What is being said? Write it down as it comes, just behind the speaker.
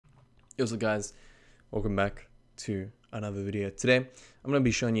Yo, what's up guys, welcome back to another video. Today I'm going to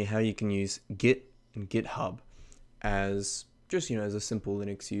be showing you how you can use Git and GitHub as just as a simple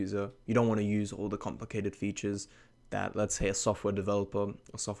Linux user. You don't want to use all the complicated features that, let's say, a software developer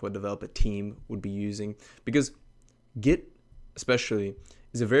or software developer team would be using, because Git especially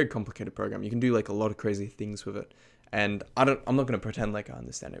is a very complicated program. You can do like a lot of crazy things with it, and I'm not going to pretend like I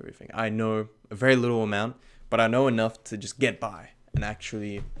understand everything. I know a very little amount, but I know enough to just get by and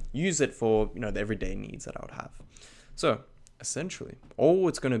actually use it for the everyday needs that I would have. So essentially, all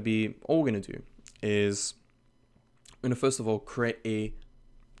we're gonna do is we're gonna first of all create a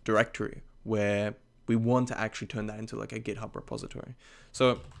directory where we want to actually turn that into like a GitHub repository.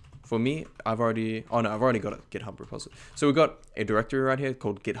 So for me, I've already got a GitHub repository. So we've got a directory right here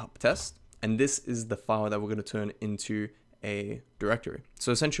called GitHub test, and this is the file that we're gonna turn into a directory.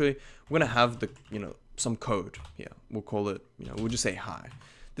 So essentially, we're gonna have the some code here. We'll call it, we'll just say hi.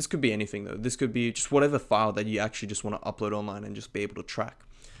 This could be anything though. This could be just whatever file that you actually just want to upload online and just be able to track.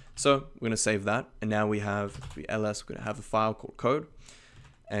 So we're going to save that. And now we have ls, we're going to have a file called code,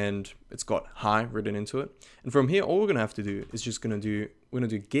 and it's got hi written into it. And from here, all we're going to have to do is we're going to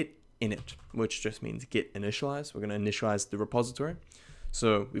do git init, which just means git initialize. We're going to initialize the repository.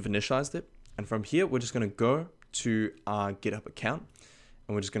 So we've initialized it. And from here, we're just going to go to our GitHub account,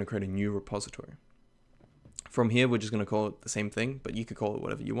 and we're just going to create a new repository. From here, we're just going to call it the same thing, but you could call it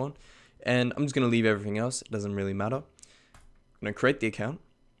whatever you want. And I'm just going to leave everything else. It doesn't really matter. I'm going to create the account.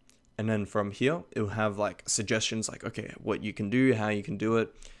 And then from here, it will have like suggestions like, okay, what you can do, how you can do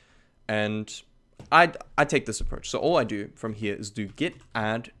it. And I take this approach. So all I do from here is do git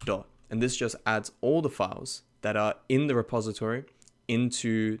add dot. And this just adds all the files that are in the repository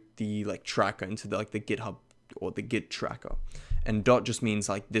into the tracker, into the GitHub or the Git tracker. And dot just means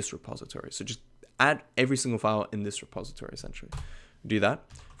like this repository. So just add every single file in this repository, essentially. Do that.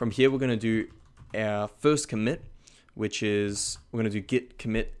 From here, we're going to do our first commit, which is we're going to do git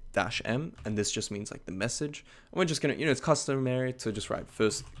commit -m, and this just means like the message. And we're just going to, it's customary to just write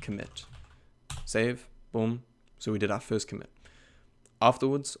first commit. Save, boom. So we did our first commit.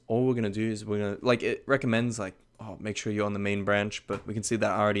 Afterwards, all we're going to do is we're going to, it recommends make sure you're on the main branch, but we can see that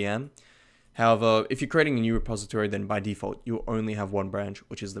I already am. However, if you're creating a new repository, then by default, you'll only have one branch,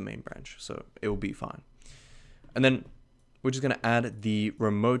 which is the main branch. So it will be fine. And then we're just going to add the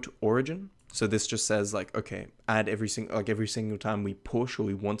remote origin. So this just says okay, add every single time we push or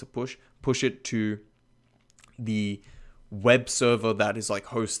we want to push it to the web server that is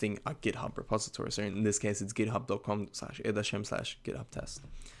hosting a GitHub repository. So in this case, it's github.com/a-m/GitHub test.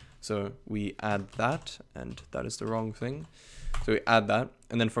 So we add that, and that is the wrong thing. So we add that,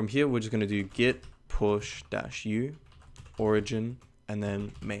 and then from here, we're just going to do git push -u origin and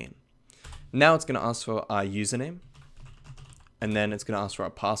then main. Now it's going to ask for our username, and then it's going to ask for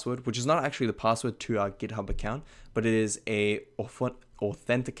our password, which is not actually the password to our GitHub account, but it is a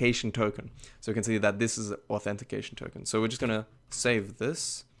authentication token. So you can see that this is an authentication token. So we're just going to save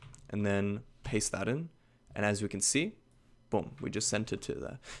this and then paste that in. And as we can see, boom, we just sent it to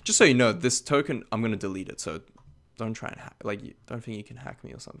there. Just so you know, this token, I'm going to delete it. So don't try and hack, don't think you can hack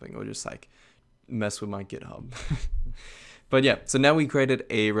me or something, or just mess with my GitHub. But yeah, so now we created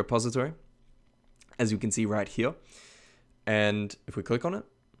a repository, as you can see right here. And if we click on it,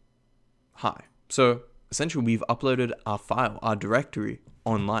 hi. So essentially we've uploaded our file, our directory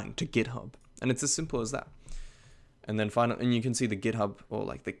online to GitHub. And it's as simple as that. And then finally, and you can see the GitHub or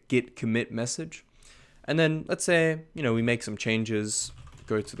the git commit message. And then let's say, we make some changes,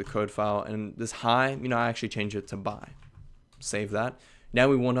 go to the code file, and this hi, I actually change it to bye. Save that. Now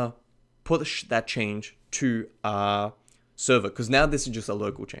we want to put that change to our server, because now this is just a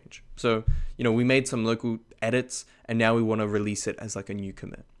local change. So, we made some local edits, and now we want to release it as a new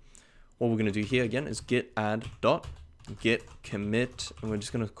commit. What we're going to do here again is git add dot git commit, and we're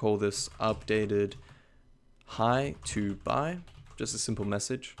just going to call this updated hi to bye, just a simple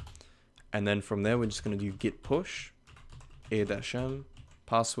message. And then from there, we're just going to do git push a-m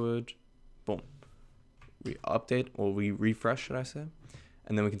password, boom. We update, or we refresh, should I say?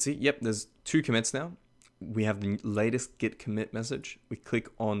 And then we can see, yep, there's 2 commits now. We have the latest git commit message. We click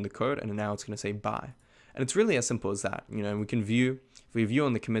on the code, and now it's going to say bye. And it's really as simple as that. We can view, if we view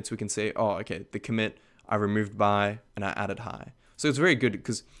on the commits, we can say, oh, okay, the commit, I removed bye, and I added hi. So it's very good,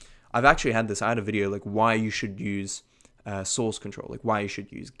 because I've actually had this, I had a video, why you should use source control, why you should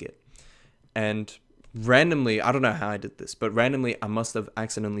use Git. And randomly, I don't know how I did this, but randomly I must have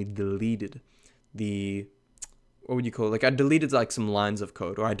accidentally deleted the, what would you call it? I deleted some lines of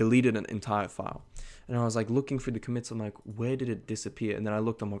code, or I deleted an entire file. And I was looking through the commits, I'm where did it disappear? And then I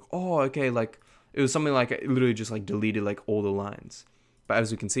looked, I'm oh, okay, it was something it literally just deleted all the lines. But as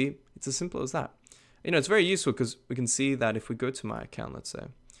we can see, it's as simple as that. You know, it's very useful because we can see that if we go to my account, let's say,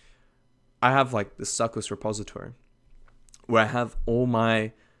 I have like the suckless repository where I have all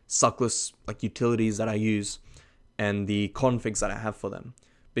my suckless like utilities that I use and the configs that I have for them.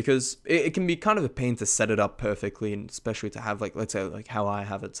 Because it can be kind of a pain to set it up perfectly, and especially to have like, let's say like how I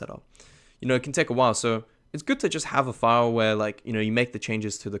have it set up. You know, it can take a while. So it's good to just have a file where like, you know, you make the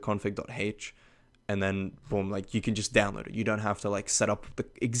changes to the config.h and then boom, like you can just download it. You don't have to like set up the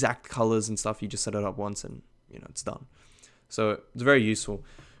exact colors and stuff. You just set it up once and you know, it's done. So it's very useful.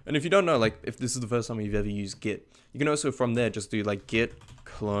 And if you don't know, like if this is the first time you've ever used Git, you can also from there just do like git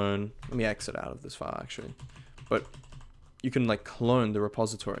clone. Let me exit out of this file actually. But you can like clone the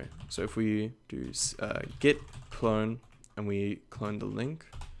repository. So if we do git clone and we clone the link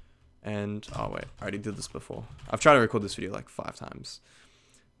and, oh wait, I already did this before. I've tried to record this video like 5 times.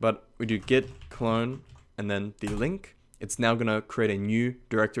 But we do git clone and then the link. It's now gonna create a new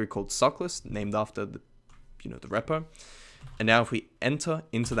directory called suckless, named after the, you know, the repo. And now if we enter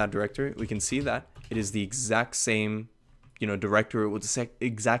into that directory, we can see that it is the exact same, you know, directory with the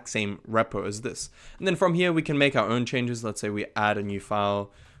exact same repo as this. And then from here, we can make our own changes. Let's say we add a new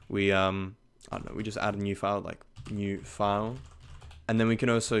file. We, I don't know, we just add a new file, like new file. And then we can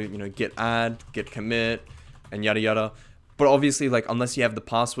also, you know, git add, git commit, and yada, yada. But obviously, like, unless you have the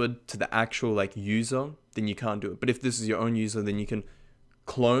password to the actual, like, user, then you can't do it. But if this is your own user, then you can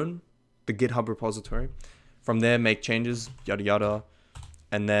clone the GitHub repository. From there, make changes, yada, yada.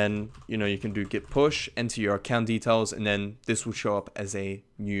 And then, you know, you can do git push, enter your account details, and then this will show up as a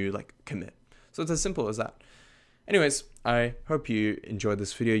new, like, commit. So it's as simple as that. Anyways, I hope you enjoyed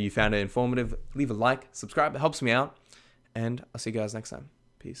this video. You found it informative. Leave a like, subscribe. It helps me out. And I'll see you guys next time.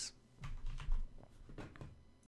 Peace.